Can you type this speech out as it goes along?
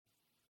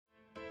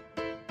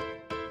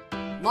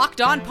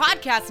Locked On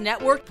Podcast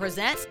Network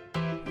presents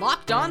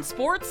Locked On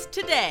Sports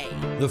Today.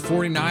 The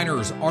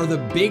 49ers are the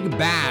big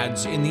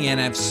bads in the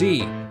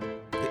NFC.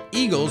 The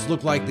Eagles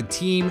look like the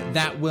team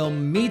that will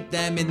meet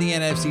them in the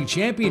NFC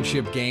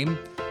Championship game.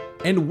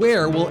 And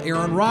where will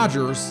Aaron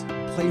Rodgers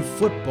play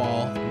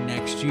football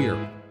next year?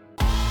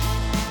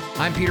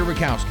 I'm Peter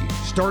Bukowski,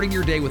 starting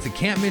your day with the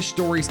can't-miss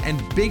stories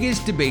and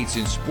biggest debates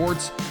in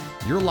sports.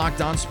 You're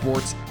Locked On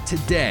Sports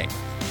Today.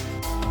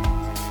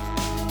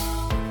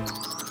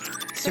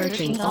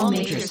 Searching all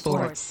major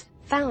sports.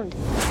 Found.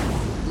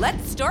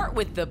 Let's start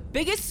with the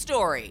biggest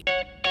story.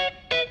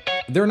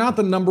 They're not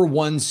the number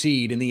one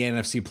seed in the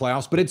NFC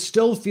playoffs, but it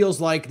still feels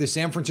like the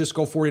San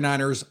Francisco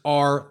 49ers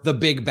are the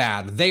big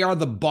bad. They are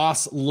the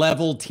boss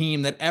level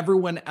team that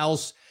everyone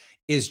else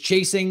is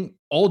chasing.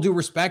 All due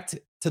respect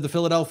to the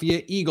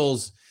Philadelphia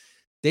Eagles,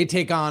 they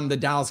take on the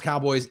Dallas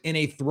Cowboys in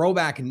a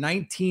throwback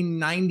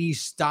 1990s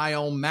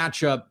style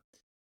matchup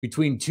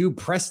between two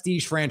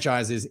prestige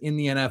franchises in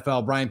the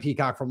NFL. Brian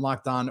Peacock from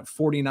Locked On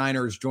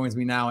 49ers joins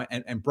me now.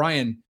 And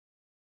Brian,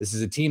 this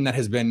is a team that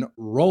has been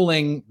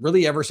rolling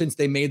really ever since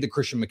they made the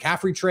Christian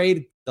McCaffrey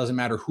trade. Doesn't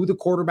matter who the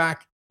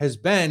quarterback has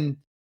been.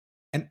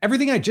 And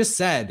everything I just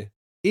said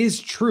is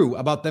true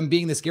about them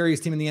being the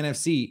scariest team in the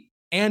NFC.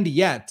 And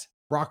yet,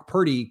 Brock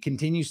Purdy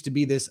continues to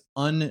be this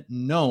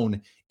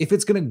unknown. If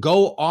it's going to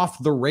go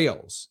off the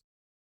rails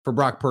for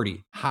Brock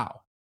Purdy,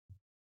 how?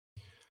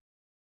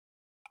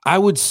 I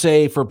would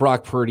say for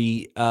Brock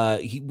Purdy,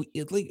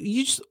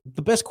 the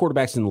best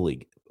quarterbacks in the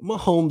league.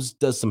 Mahomes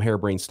does some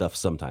harebrained stuff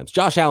sometimes.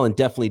 Josh Allen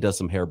definitely does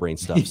some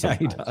harebrained stuff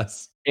sometimes. Yeah, he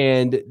does.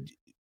 And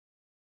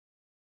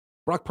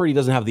Brock Purdy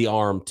doesn't have the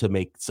arm to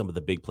make some of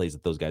the big plays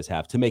that those guys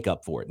have to make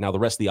up for it. Now, the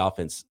rest of the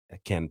offense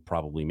can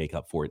probably make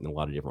up for it in a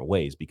lot of different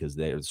ways because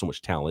there's so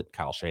much talent.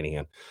 Kyle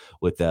Shanahan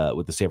with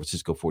the San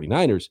Francisco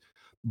 49ers.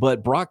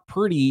 But Brock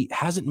Purdy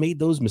hasn't made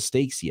those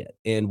mistakes yet.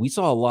 And we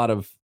saw a lot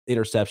of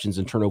interceptions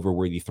and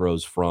turnover-worthy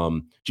throws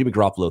from Jimmy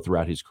Garoppolo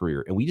throughout his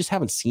career. And we just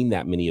haven't seen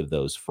that many of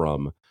those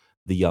from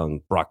the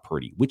young Brock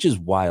Purdy, which is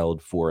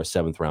wild for a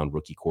seventh-round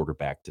rookie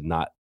quarterback to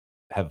not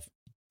have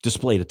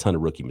displayed a ton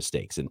of rookie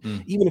mistakes. And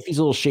even if he's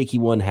a little shaky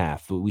one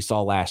half, we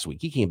saw last week,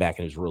 he came back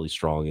and was really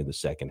strong in the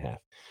second half.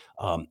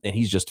 And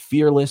he's just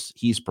fearless.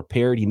 He's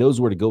prepared. He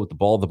knows where to go with the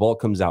ball. The ball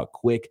comes out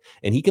quick,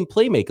 and he can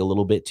play make a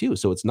little bit too.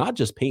 So it's not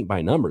just paint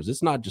by numbers.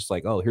 It's not just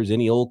like, oh, here's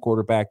any old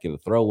quarterback going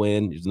to throw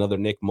in. There's another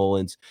Nick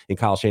Mullins in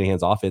Kyle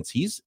Shanahan's offense.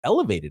 He's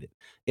elevated it.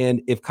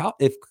 And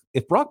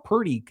if Brock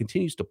Purdy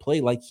continues to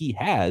play like he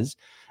has,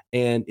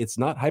 and it's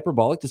not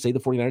hyperbolic to say the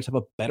 49ers have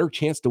a better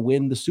chance to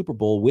win the Super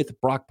Bowl with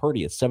Brock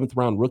Purdy, a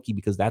seventh-round rookie,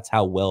 because that's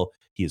how well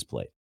he has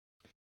played.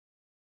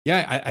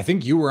 Yeah, I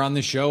think you were on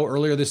the show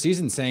earlier this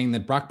season saying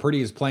that Brock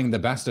Purdy is playing the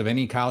best of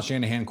any Kyle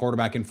Shanahan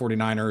quarterback in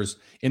 49ers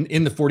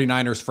in the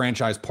 49ers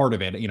franchise part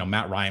of it. You know,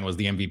 Matt Ryan was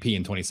the MVP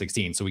in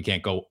 2016, so we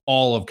can't go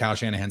all of Kyle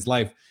Shanahan's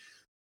life.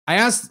 I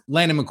asked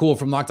Landon McCool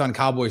from Locked On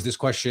Cowboys this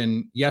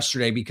question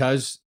yesterday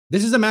because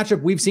this is a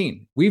matchup we've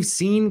seen. We've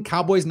seen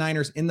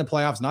Cowboys-Niners in the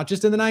playoffs, not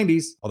just in the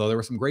 90s, although there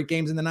were some great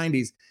games in the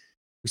 90s.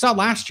 We saw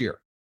last year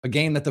a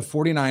game that the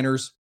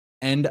 49ers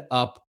end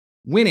up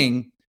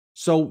winning.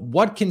 So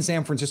what can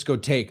San Francisco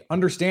take?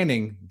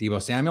 Understanding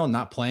Deebo Samuel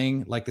not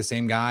playing like the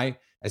same guy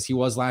as he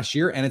was last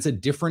year, and it's a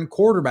different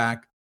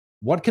quarterback.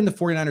 What can the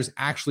 49ers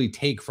actually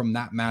take from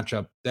that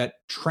matchup that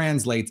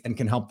translates and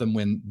can help them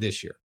win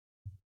this year?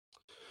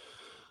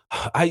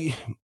 I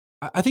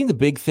think the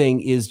big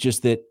thing is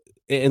just that,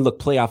 and look,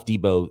 playoff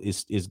Deebo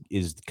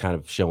is kind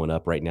of showing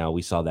up right now.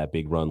 We saw that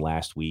big run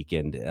last week,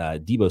 and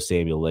Deebo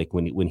Samuel, like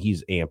when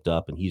he's amped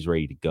up and he's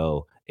ready to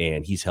go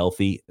and he's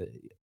healthy,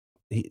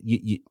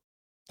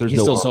 He's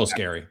still so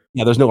scary.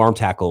 Yeah, there's no arm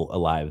tackle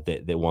alive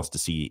that wants to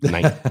see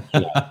 90.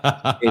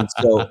 And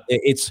so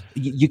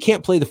you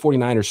can't play the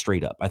 49ers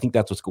straight up. I think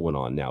that's what's going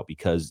on now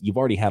because you've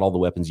already had all the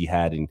weapons you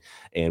had,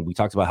 and we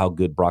talked about how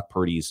good Brock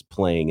Purdy's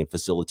playing and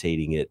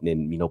facilitating it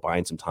and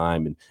buying some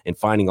time and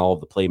finding all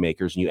of the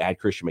playmakers, and you add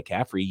Christian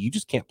McCaffrey, you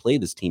just can't play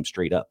this team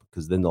straight up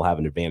because then they'll have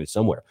an advantage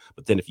somewhere.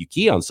 But then if you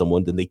key on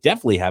someone, then they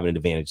definitely have an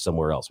advantage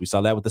somewhere else. We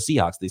saw that with the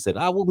Seahawks. They said,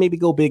 we'll maybe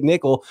go big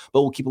nickel,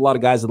 but we'll keep a lot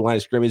of guys at the line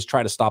of scrimmage,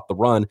 try to stop the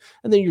run,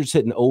 and then you're just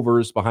hitting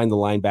overs behind the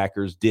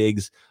linebackers,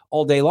 digs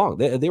all day long.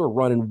 They were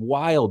running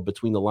wild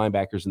between the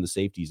linebackers and the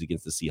safeties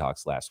against the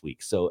Seahawks last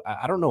week. So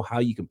I don't know how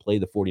you can play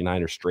the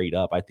 49ers straight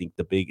up. I think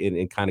the big,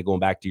 and kind of going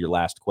back to your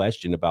last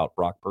question about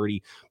Brock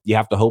Purdy, you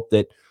have to hope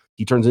that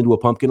he turns into a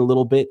pumpkin a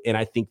little bit. And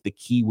I think the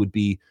key would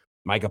be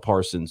Micah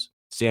Parsons,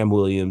 Sam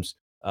Williams,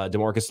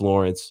 DeMarcus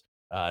Lawrence,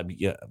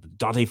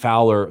 Dante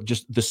Fowler,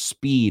 just the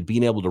speed,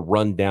 being able to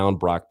run down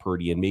Brock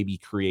Purdy and maybe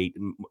create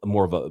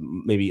more of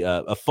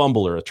a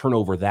fumble or a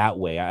turnover that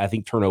way. I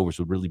think turnovers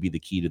would really be the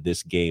key to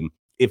this game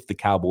if the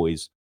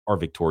Cowboys are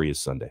victorious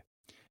Sunday.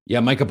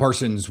 Yeah, Micah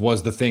Parsons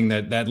was the thing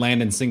that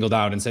Landon singled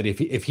out and said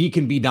if he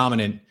can be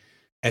dominant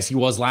as he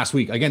was last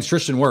week against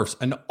Tristan Wirfs,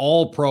 an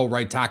all-pro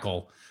right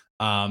tackle,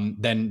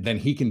 then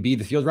he can be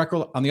the field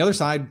record. On the other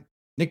side,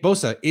 Nick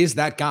Bosa is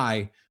that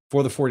guy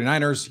for the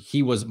 49ers.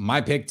 He was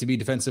my pick to be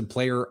defensive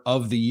player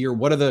of the year.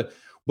 What are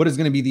what is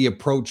going to be the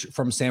approach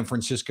from San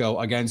Francisco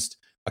against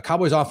a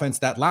Cowboys offense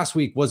that last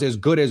week was as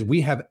good as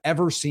we have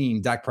ever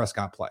seen Dak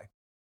Prescott play.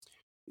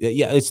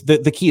 Yeah, it's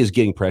the key is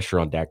getting pressure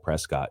on Dak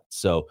Prescott.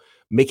 So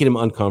making him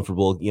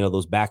uncomfortable,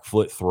 those back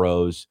foot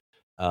throws.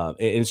 And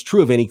it's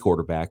true of any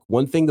quarterback.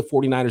 One thing the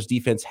 49ers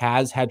defense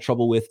has had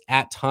trouble with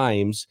at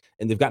times,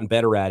 and they've gotten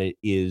better at it,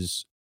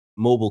 is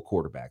mobile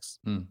quarterbacks,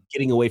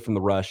 getting away from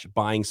the rush,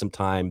 buying some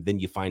time, then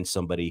you find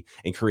somebody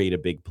and create a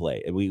big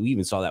play. And we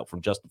even saw that from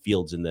Justin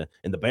Fields in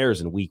the Bears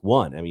in week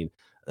 1. I mean,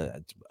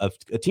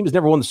 a team has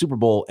never won the Super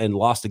Bowl and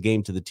lost a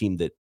game to the team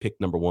that picked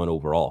number 1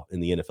 overall in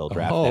the NFL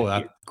draft.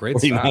 Oh, great.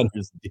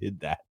 49ers did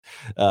that.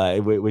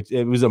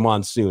 It was a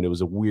monsoon. It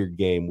was a weird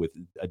game with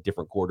a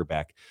different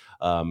quarterback.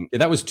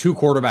 That was 2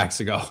 quarterbacks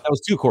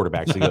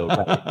ago.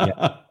 Right,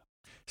 yeah.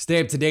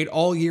 Stay up to date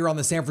all year on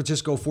the San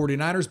Francisco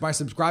 49ers by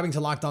subscribing to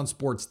Locked On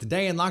Sports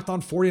Today and Locked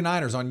On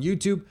 49ers on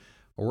YouTube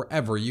or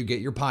wherever you get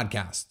your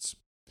podcasts.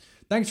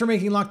 Thanks for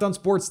making Locked On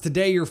Sports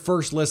Today your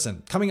first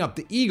listen. Coming up,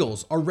 the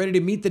Eagles are ready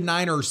to meet the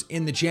Niners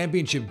in the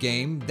championship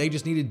game. They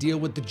just need to deal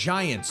with the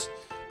Giants.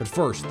 But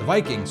first, the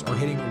Vikings are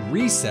hitting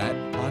reset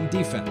on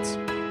defense.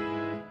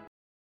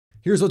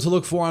 Here's what to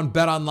look for on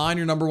BetOnline,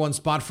 your number one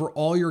spot for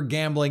all your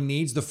gambling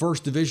needs. The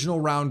first divisional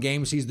round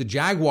game sees the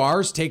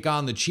Jaguars take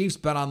on the Chiefs.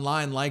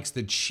 BetOnline likes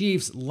the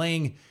Chiefs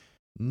laying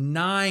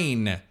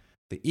 9.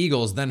 The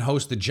Eagles then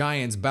host the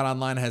Giants.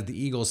 BetOnline has the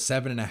Eagles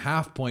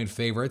 7.5-point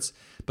favorites.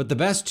 But the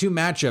best 2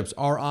 matchups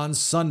are on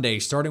Sunday,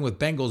 starting with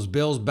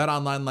Bengals-Bills.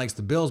 BetOnline likes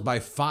the Bills by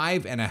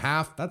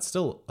 5.5. That's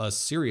still a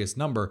serious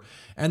number.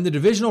 And the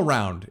divisional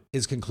round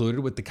is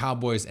concluded with the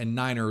Cowboys and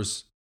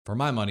Niners, for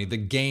my money, the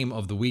game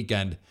of the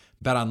weekend.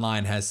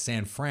 BetOnline has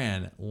San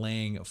Fran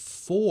laying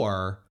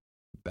 4.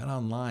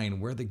 BetOnline,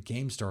 where the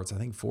game starts, I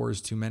think 4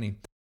 is too many.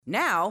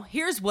 Now,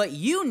 here's what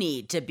you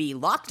need to be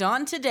locked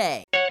on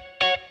today.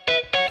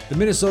 The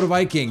Minnesota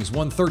Vikings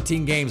won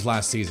 13 games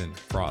last season.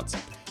 Frauds.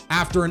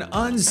 After an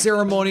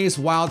unceremonious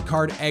wild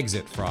card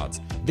exit,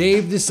 frauds,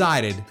 they've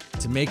decided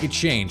to make a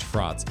change,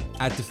 frauds,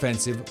 at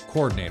defensive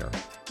coordinator.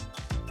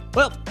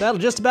 Well,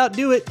 that'll just about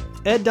do it.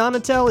 Ed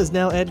Donatel is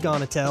now Ed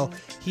Gonatel.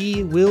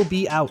 He will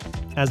be out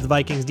as the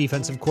Vikings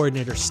defensive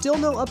coordinator. Still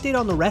no update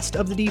on the rest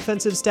of the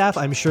defensive staff.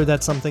 I'm sure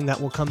that's something that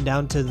will come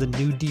down to the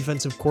new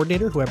defensive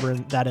coordinator, whoever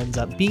that ends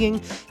up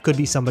being. Could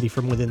be somebody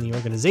from within the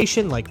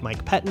organization, like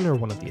Mike Pettin or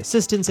one of the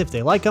assistants if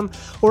they like him,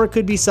 or it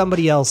could be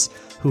somebody else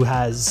who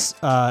has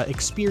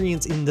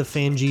experience in the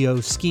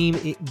Fangio scheme.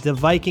 The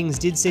Vikings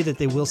did say that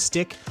they will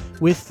stick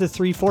with the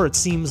 3-4. It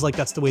seems like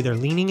that's the way they're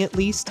leaning, at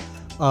least.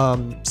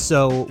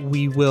 So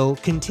we will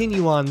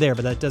continue on there,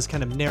 but that does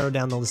kind of narrow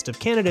down the list of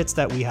candidates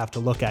that we have to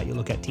look at. You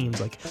look at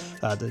teams like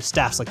the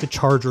staffs like the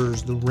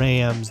Chargers, the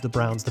Rams, the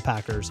Browns, the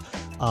Packers,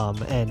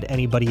 and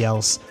anybody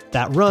else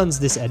that runs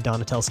this Ed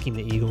Donatel scheme.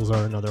 The Eagles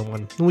are another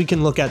one. And we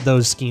can look at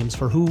those schemes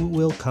for who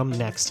will come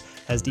next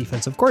as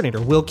defensive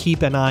coordinator. We'll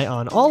keep an eye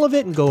on all of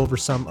it and go over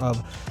some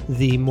of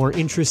the more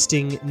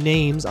interesting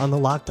names on the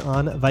Locked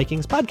On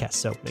Vikings podcast.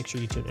 So make sure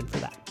you tune in for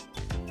that.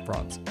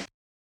 Frauds.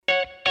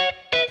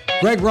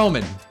 Greg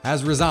Roman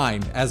has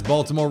resigned as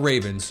Baltimore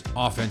Ravens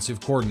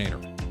offensive coordinator.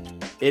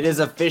 It is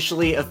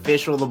officially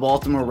official. The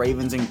Baltimore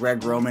Ravens and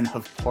Greg Roman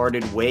have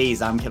parted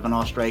ways. I'm Kevin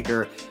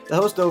Oestreicher, the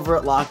host over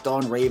at Locked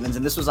On Ravens,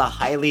 and this was a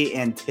highly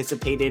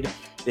anticipated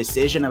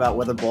decision about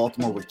whether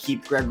Baltimore would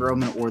keep Greg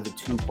Roman or the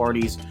two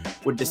parties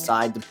would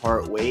decide to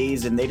part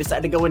ways, and they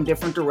decided to go in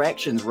different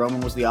directions. Roman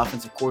was the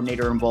offensive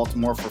coordinator in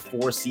Baltimore for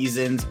 4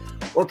 seasons,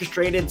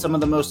 orchestrated some of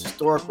the most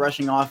historic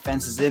rushing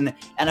offenses in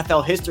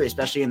NFL history,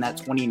 especially in that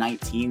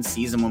 2019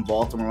 season when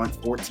Baltimore went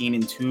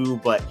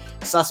 14-2, but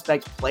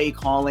suspect play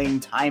calling,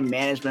 time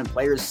management,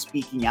 players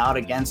speaking out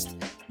against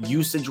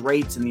usage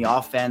rates in the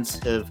offense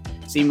have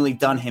seemingly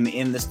done him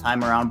in this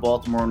time around.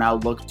 Baltimore now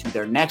look to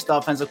their next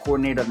offensive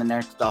coordinator, the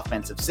next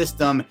offensive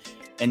system,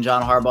 and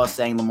John Harbaugh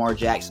saying Lamar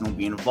Jackson will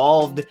be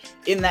involved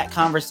in that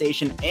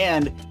conversation,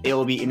 and they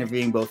will be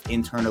interviewing both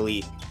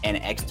internally and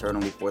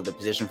externally for the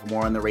position. For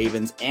more on the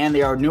Ravens and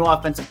their new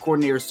offensive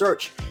coordinator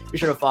search, be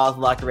sure to follow the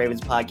Locked On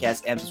Ravens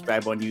podcast and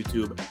subscribe on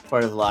YouTube,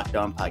 part of the Locked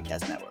On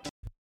Podcast Network.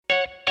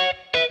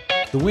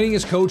 The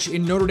winningest coach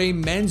in Notre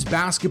Dame men's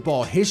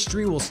basketball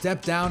history will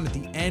step down at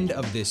the end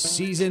of this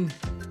season.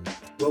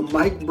 Well,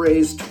 Mike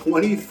Brey's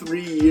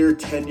 23-year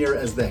tenure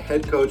as the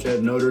head coach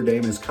at Notre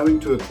Dame is coming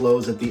to a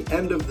close at the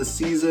end of the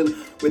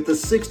season, with the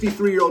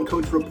 63-year-old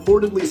coach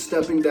reportedly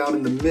stepping down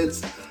in the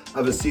midst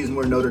of a season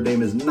where Notre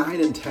Dame is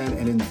 9-10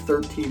 and in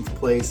 13th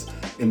place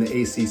in the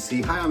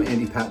ACC. Hi, I'm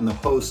Andy Patton, the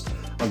host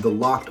of the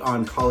Locked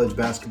On College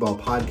Basketball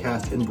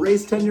podcast, and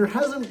Brey's tenure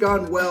hasn't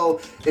gone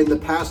well in the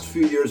past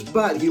few years,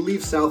 but he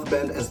leaves South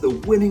Bend as the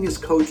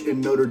winningest coach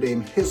in Notre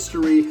Dame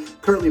history,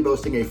 currently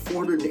boasting a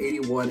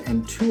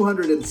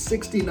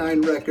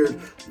 481-269 record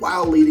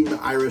while leading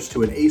the Irish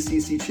to an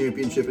ACC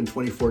championship in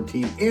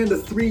 2014 and a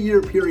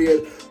 3-year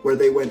period where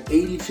they went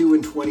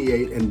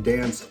 82-28 and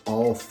danced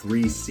all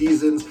 3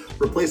 seasons.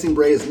 Replacing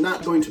Brey is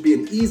not going to be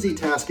an easy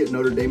task at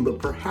Notre Dame, but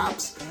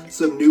perhaps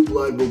some new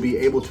blood will be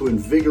able to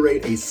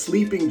invigorate a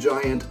sleeping sleeping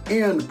giant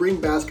and bring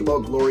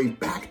basketball glory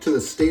back to the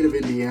state of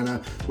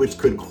Indiana, which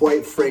could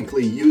quite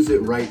frankly use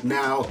it right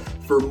now.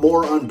 For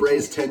more on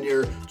Brey's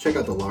tenure, check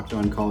out the Locked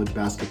On College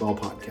Basketball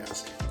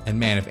Podcast. And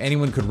man, if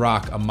anyone could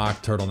rock a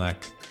mock turtleneck,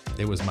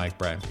 it was Mike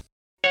Brey.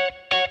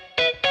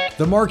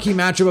 The marquee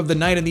matchup of the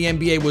night in the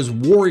NBA was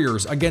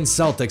Warriors against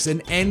Celtics,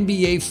 an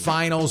NBA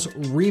Finals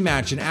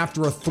rematch. And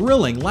after a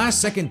thrilling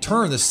last-second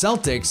turn, the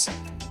Celtics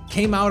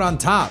came out on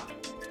top.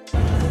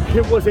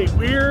 It was a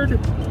weird,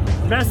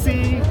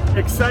 messy,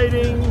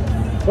 exciting,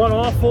 but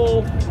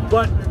awful,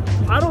 but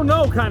I don't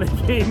know kind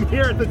of game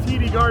here at the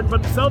TD Garden.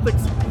 But the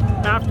Celtics,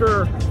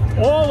 after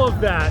all of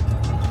that,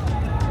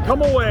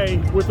 come away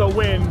with a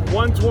win,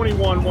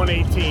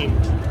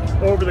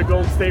 121-118 over the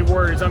Golden State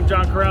Warriors. I'm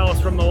John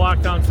Corrales from the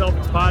Locked On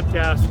Celtics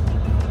podcast.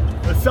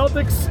 The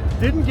Celtics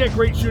didn't get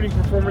great shooting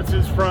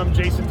performances from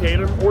Jason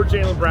Tatum or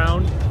Jaylen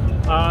Brown.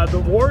 The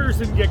Warriors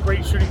didn't get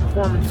great shooting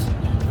performance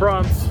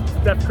from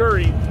Steph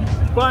Curry.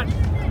 But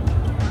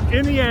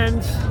in the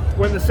end,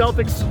 when the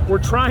Celtics were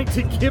trying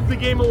to give the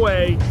game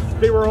away,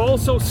 they were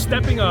also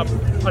stepping up.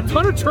 A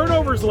ton of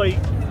turnovers late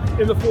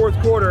in the fourth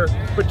quarter,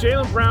 but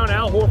Jaylen Brown,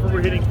 Al Horford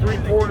were hitting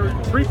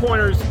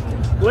three-pointers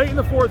late in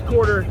the fourth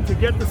quarter to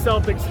get the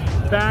Celtics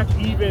back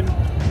even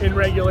in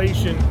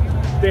regulation.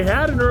 They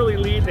had an early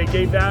lead, they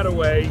gave that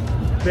away.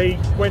 They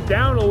went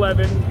down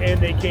 11 and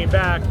they came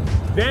back.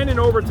 Then in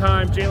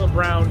overtime, Jaylen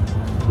Brown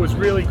was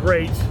really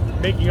great,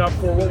 making up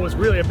for what was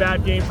really a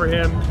bad game for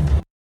him.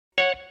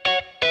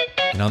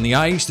 And on the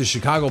ice, the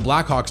Chicago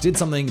Blackhawks did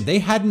something they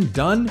hadn't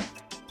done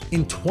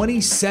in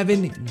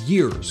 27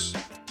 years.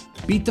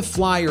 Beat the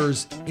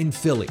Flyers in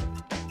Philly.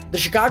 The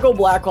Chicago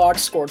Blackhawks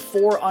scored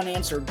 4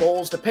 unanswered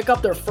goals to pick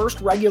up their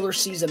first regular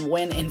season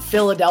win in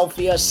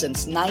Philadelphia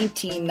since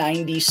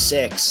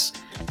 1996.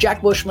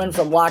 Jack Bushman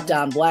from Locked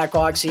On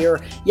Blackhawks here.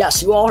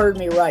 Yes, you all heard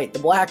me right. The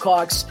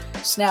Blackhawks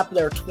snapped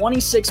their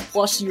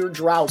 26-plus year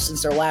drought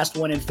since their last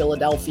win in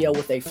Philadelphia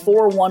with a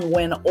 4-1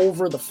 win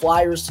over the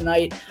Flyers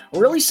tonight. A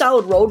really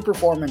solid road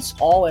performance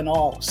all in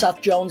all.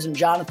 Seth Jones and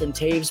Jonathan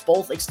Taves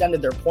both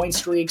extended their point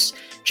streaks.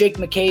 Jake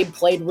McCabe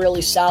played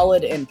really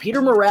solid, and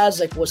Peter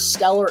Mrazek was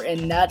stellar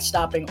in net,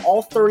 stopping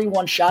all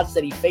 31 shots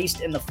that he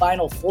faced in the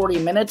final 40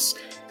 minutes.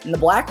 And the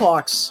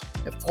Blackhawks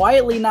have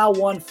quietly now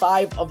won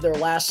 5 of their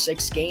last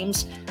 6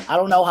 games. I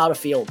don't know how to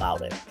feel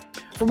about it.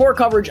 For more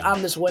coverage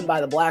on this win by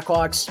the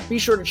Blackhawks, be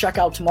sure to check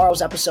out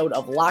tomorrow's episode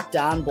of Locked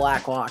On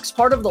Blackhawks,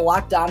 part of the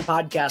Locked On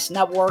Podcast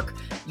Network,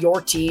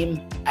 your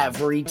team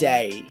every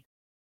day.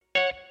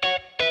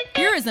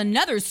 Here is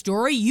another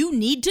story you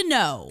need to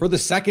know. For the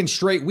second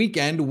straight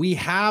weekend, we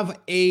have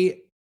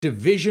a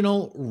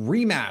divisional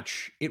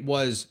rematch. It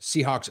was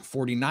Seahawks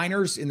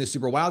 49ers in the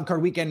Super Wildcard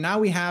weekend. Now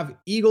we have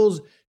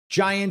Eagles,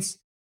 Giants,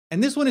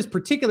 and this one is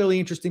particularly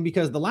interesting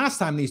because the last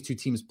time these two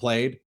teams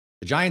played,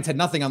 the Giants had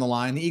nothing on the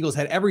line. The Eagles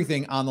had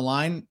everything on the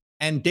line,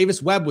 and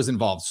Davis Webb was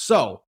involved.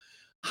 So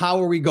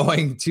how are we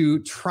going to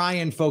try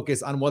and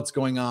focus on what's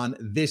going on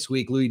this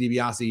week? Louis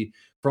DiBiase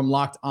from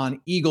Locked On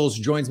Eagles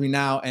joins me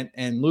now.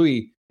 And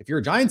Louis, if you're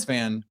a Giants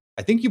fan,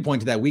 I think you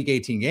point to that Week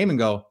 18 game and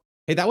go,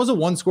 hey, that was a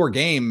one-score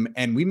game,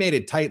 and we made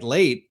it tight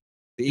late.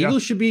 The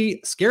Eagles should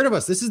be scared of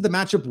us. This is the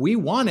matchup we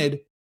wanted.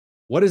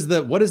 What is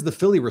the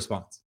Philly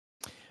response?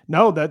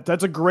 No,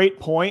 that's a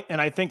great point,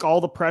 and I think all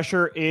the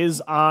pressure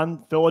is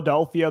on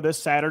Philadelphia this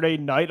Saturday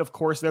night. Of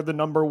course, they're the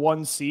number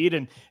 1 seed,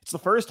 and it's the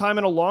first time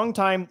in a long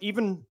time,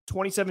 even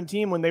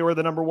 2017 when they were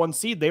the number 1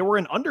 seed, they were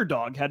an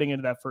underdog heading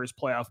into that first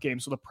playoff game.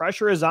 So the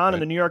pressure is on,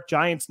 and the New York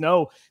Giants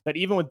know that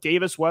even with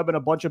Davis Webb and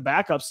a bunch of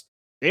backups,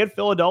 they had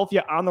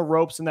Philadelphia on the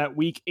ropes in that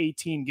Week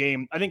 18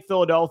 game. I think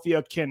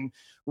Philadelphia can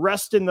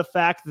rest in the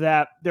fact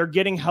that they're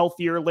getting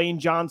healthier. Lane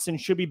Johnson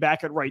should be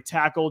back at right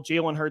tackle.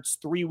 Jalen Hurts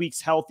 3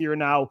 weeks healthier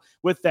now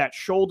with that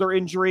shoulder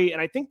injury.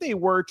 And I think they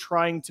were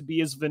trying to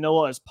be as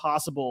vanilla as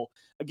possible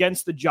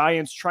against the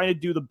Giants, trying to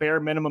do the bare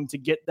minimum to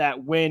get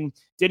that win.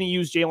 Didn't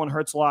use Jalen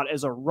Hurts a lot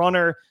as a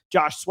runner.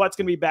 Josh Sweat's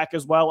going to be back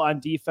as well on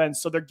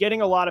defense. So they're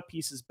getting a lot of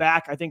pieces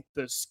back. I think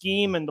the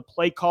scheme and the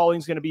play calling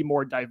is going to be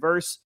more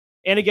diverse.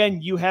 And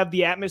again, you have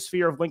the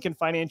atmosphere of Lincoln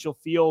Financial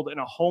Field in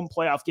a home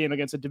playoff game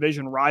against a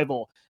division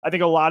rival. I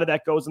think a lot of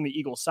that goes on the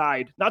Eagles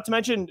side. Not to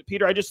mention,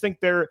 Peter, I just think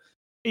they're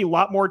a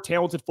lot more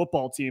talented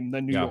football team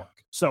than New York.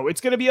 So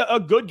it's going to be a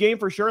good game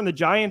for sure. And the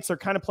Giants are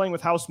kind of playing with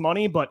house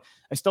money, but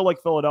I still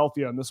like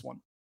Philadelphia in this one.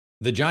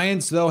 The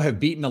Giants, though, have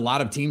beaten a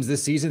lot of teams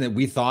this season that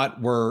we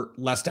thought were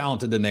less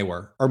talented than they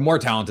were, or more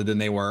talented than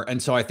they were.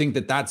 And so I think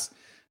that's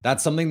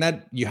something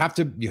that you have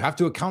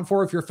to account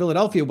for if you're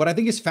Philadelphia. What I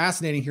think is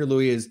fascinating here,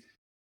 Louis, is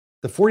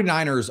the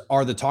 49ers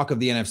are the talk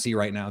of the NFC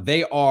right now.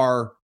 They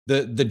are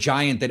the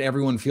giant that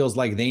everyone feels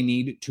like they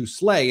need to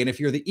slay. And if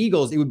you're the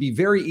Eagles, it would be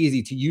very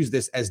easy to use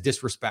this as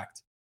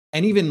disrespect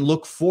and even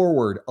look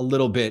forward a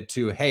little bit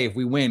to, hey, if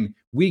we win,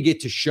 we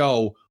get to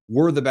show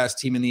we're the best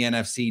team in the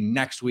NFC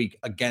next week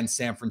against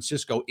San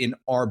Francisco in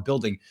our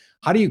building.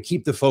 How do you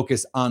keep the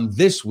focus on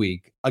this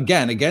week,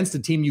 again, against a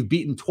team you've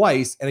beaten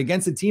twice and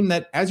against a team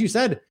that, as you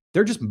said,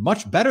 they're just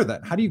much better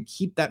than? How do you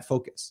keep that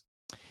focus?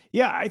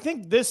 Yeah, I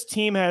think this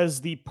team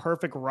has the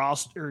perfect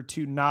roster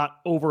to not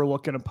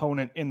overlook an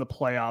opponent in the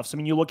playoffs. I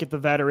mean, you look at the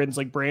veterans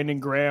like Brandon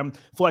Graham,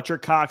 Fletcher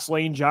Cox,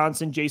 Lane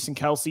Johnson, Jason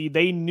Kelsey.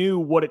 They knew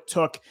what it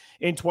took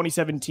in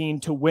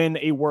 2017 to win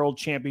a world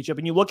championship.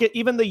 And you look at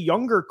even the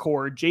younger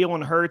core,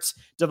 Jalen Hurts,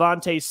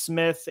 Devontae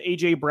Smith,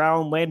 A.J.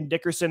 Brown, Landon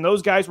Dickerson.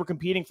 Those guys were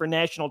competing for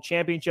national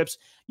championships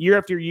year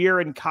after year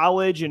in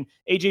college. And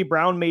A.J.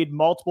 Brown made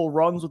multiple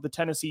runs with the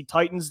Tennessee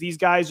Titans. These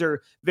guys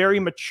are very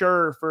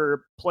mature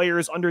for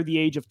players under the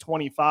age of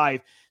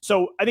 25.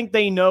 So I think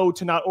they know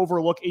to not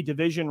overlook a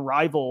division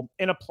rival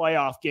in a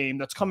playoff game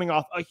that's coming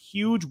off a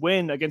huge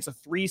win against a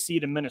 3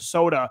 seed in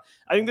Minnesota.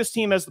 I think this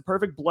team has the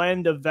perfect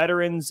blend of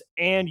veterans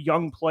and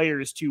young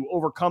players to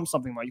overcome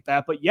something like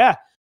that. But yeah,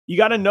 you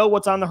got to know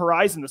what's on the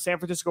horizon. The San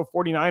Francisco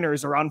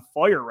 49ers are on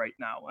fire right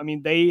now. I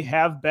mean, they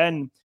have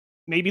been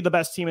maybe the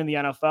best team in the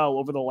NFL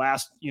over the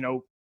last,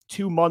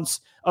 2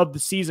 months of the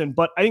season.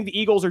 But I think the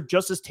Eagles are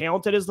just as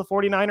talented as the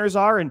 49ers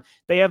are, and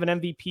they have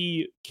an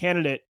MVP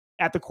candidate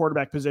at the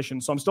quarterback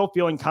position. So I'm still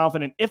feeling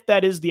confident if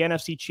that is the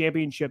NFC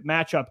Championship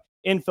matchup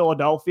in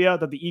Philadelphia,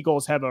 that the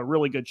Eagles have a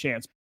really good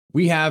chance.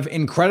 We have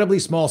incredibly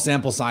small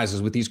sample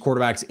sizes with these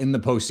quarterbacks in the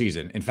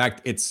postseason. In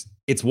fact, it's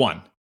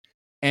one.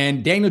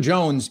 And Daniel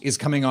Jones is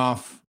coming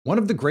off one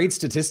of the great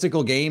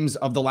statistical games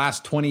of the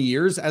last 20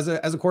 years as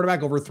a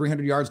quarterback, over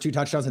 300 yards, 2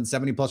 touchdowns, and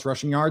 70 plus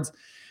rushing yards.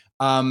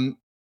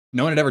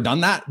 No one had ever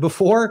done that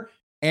before.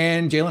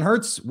 And Jalen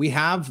Hurts, we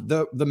have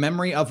the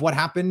memory of what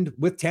happened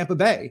with Tampa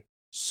Bay.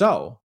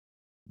 So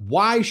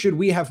why should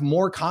we have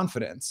more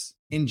confidence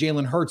in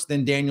Jalen Hurts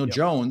than Daniel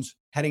Jones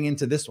heading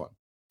into this one?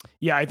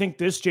 Yeah, I think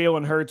this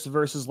Jalen Hurts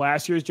versus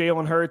last year's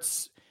Jalen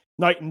Hurts,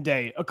 night and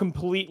day, a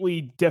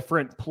completely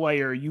different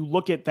player. You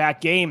look at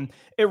that game,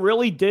 it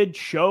really did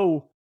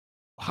show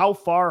how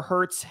far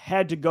Hurts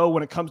had to go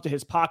when it comes to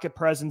his pocket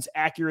presence,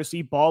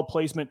 accuracy, ball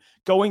placement,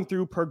 going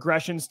through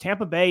progressions.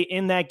 Tampa Bay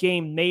in that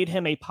game made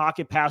him a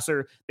pocket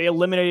passer. They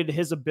eliminated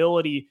his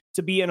ability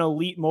to be an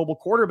elite mobile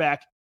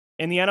quarterback.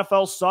 And the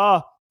NFL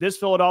saw this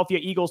Philadelphia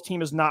Eagles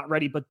team is not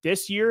ready. But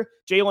this year,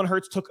 Jalen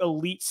Hurts took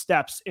elite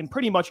steps in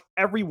pretty much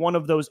every one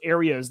of those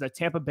areas that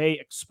Tampa Bay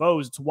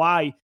exposed. It's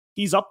why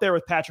he's up there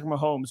with Patrick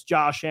Mahomes,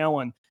 Josh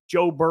Allen,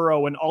 Joe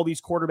Burrow, and all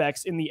these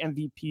quarterbacks in the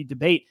MVP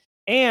debate.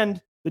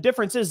 And the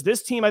difference is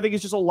this team, I think,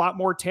 is just a lot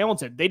more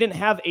talented. They didn't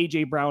have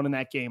A.J. Brown in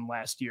that game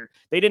last year.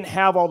 They didn't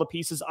have all the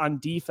pieces on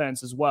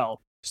defense as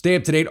well. Stay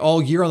up to date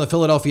all year on the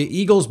Philadelphia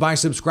Eagles by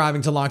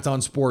subscribing to Locked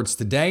On Sports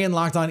Today and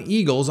Locked On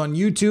Eagles on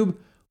YouTube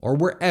or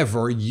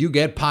wherever you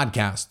get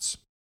podcasts.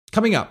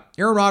 Coming up,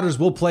 Aaron Rodgers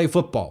will play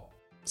football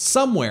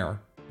somewhere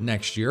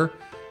next year.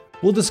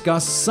 We'll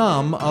discuss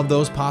some of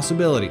those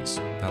possibilities.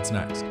 That's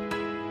next.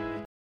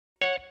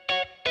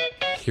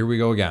 Here we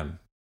go again.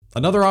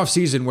 Another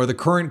offseason where the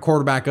current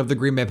quarterback of the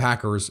Green Bay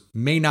Packers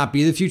may not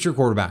be the future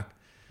quarterback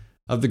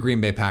of the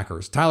Green Bay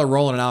Packers. Tyler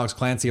Rowland and Alex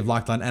Clancy of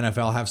Locked On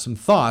NFL have some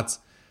thoughts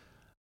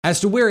as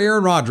to where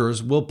Aaron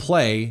Rodgers will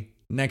play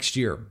next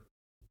year.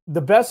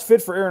 The best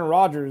fit for Aaron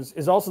Rodgers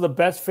is also the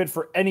best fit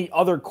for any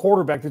other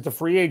quarterback that's a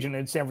free agent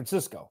in San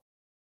Francisco.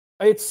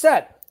 It's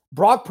set.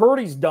 Brock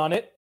Purdy's done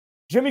it.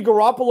 Jimmy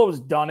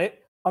Garoppolo's done it.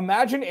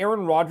 Imagine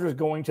Aaron Rodgers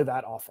going to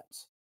that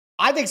offense.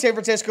 I think San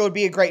Francisco would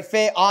be a great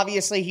fit.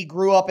 Obviously, he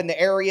grew up in the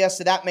area,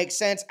 so that makes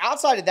sense.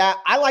 Outside of that,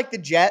 I like the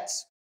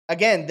Jets.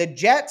 Again, the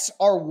Jets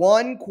are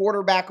one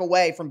quarterback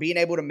away from being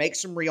able to make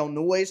some real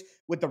noise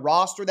with the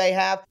roster they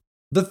have.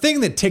 The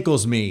thing that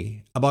tickles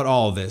me about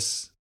all of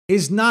this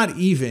is not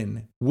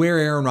even where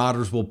Aaron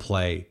Rodgers will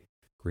play.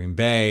 Green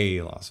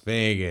Bay, Las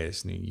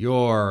Vegas, New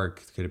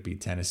York. Could it be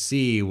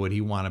Tennessee? Would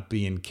he want to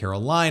be in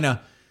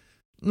Carolina?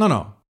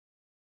 No.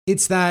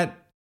 It's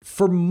that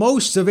for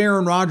most of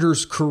Aaron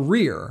Rodgers'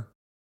 career,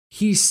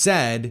 he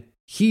said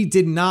he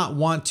did not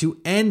want to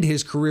end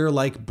his career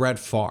like Brett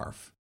Favre.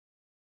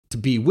 To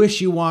be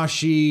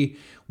wishy-washy,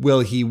 will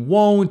he,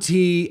 won't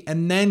he,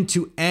 and then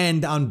to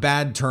end on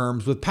bad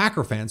terms with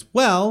Packer fans.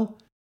 Well,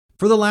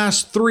 for the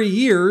last 3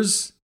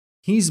 years,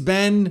 he's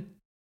been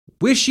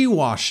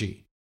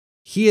wishy-washy.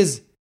 He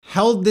has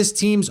held this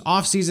team's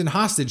offseason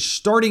hostage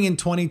starting in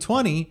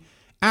 2020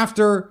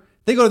 after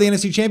they go to the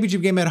NFC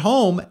Championship game at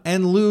home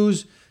and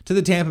lose to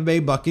the Tampa Bay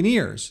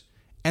Buccaneers.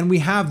 And we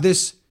have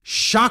this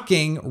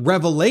shocking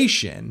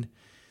revelation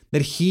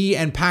that he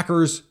and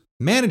Packers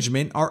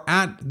management are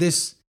at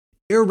this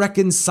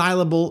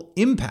irreconcilable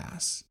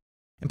impasse.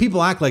 And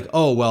people act like,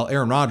 oh, well,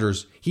 Aaron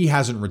Rodgers, he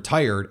hasn't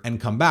retired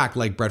and come back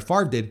like Brett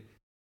Favre did.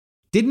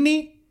 Didn't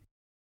he?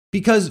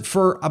 Because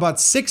for about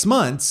 6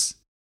 months,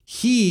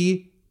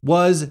 he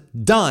was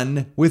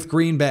done with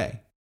Green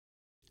Bay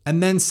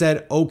and then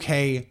said,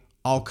 okay,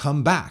 I'll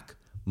come back,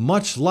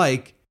 much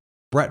like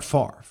Brett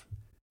Favre.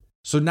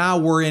 So now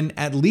we're in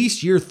at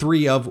least year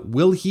 3 of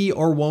will he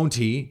or won't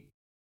he?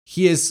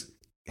 He is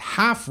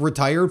half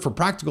retired for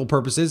practical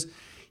purposes.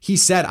 He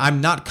said, I'm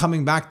not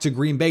coming back to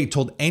Green Bay,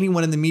 told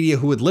anyone in the media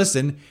who would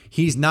listen,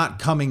 he's not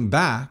coming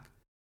back.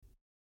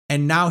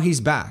 And now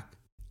he's back.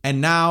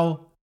 And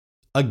now,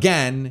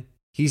 again,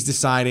 he's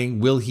deciding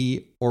will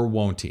he or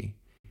won't he?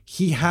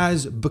 He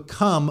has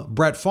become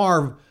Brett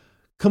Favre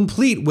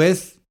complete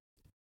with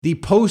the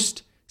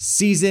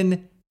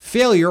postseason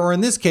failure, or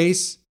in this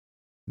case,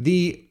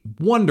 the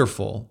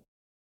wonderful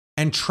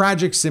and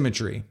tragic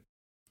symmetry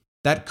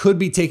that could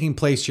be taking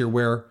place here,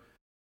 where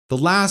the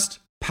last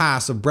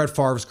pass of Brett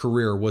Favre's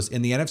career was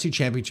in the NFC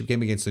Championship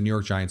game against the New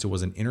York Giants. It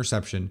was an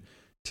interception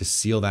to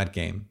seal that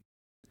game.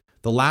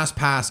 The last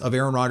pass of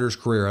Aaron Rodgers'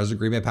 career as a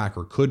Green Bay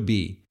Packer could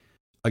be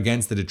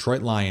against the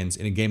Detroit Lions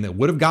in a game that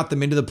would have got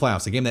them into the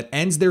playoffs, a game that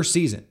ends their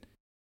season,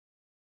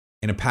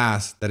 in a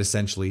pass that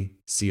essentially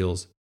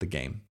seals the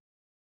game.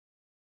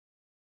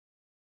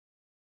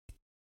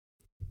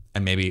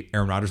 And maybe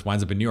Aaron Rodgers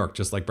winds up in New York,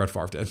 just like Brett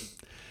Favre did.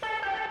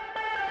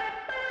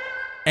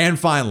 And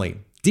finally,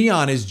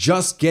 Deion is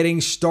just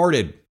getting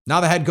started. Now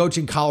the head coach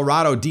in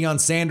Colorado, Deion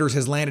Sanders,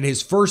 has landed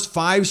his first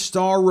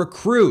 5-star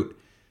recruit.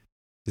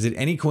 Is it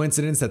any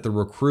coincidence that the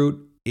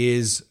recruit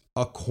is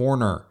a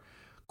corner?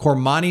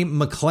 Cormani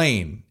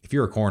McClain. If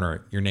you're a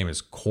corner, your name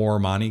is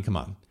Cormani. Come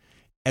on.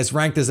 As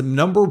ranked as a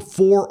number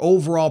 4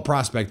 overall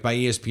prospect by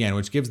ESPN,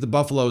 which gives the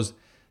Buffaloes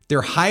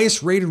their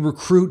highest rated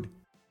recruit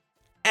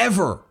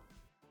ever.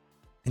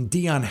 And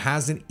Deion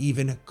hasn't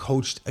even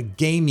coached a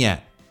game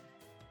yet.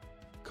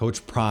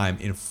 Coach Prime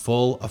in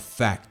full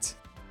effect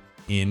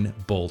in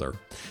Boulder.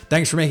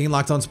 Thanks for making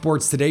Locked On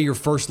Sports today your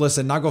first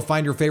listen. Now go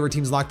find your favorite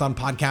team's Locked On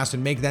podcast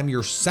and make them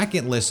your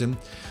second listen.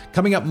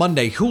 Coming up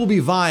Monday, who will be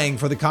vying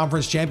for the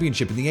conference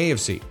championship in the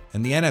AFC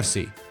and the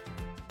NFC?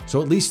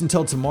 So at least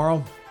until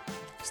tomorrow,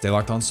 stay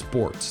locked on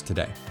sports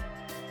today.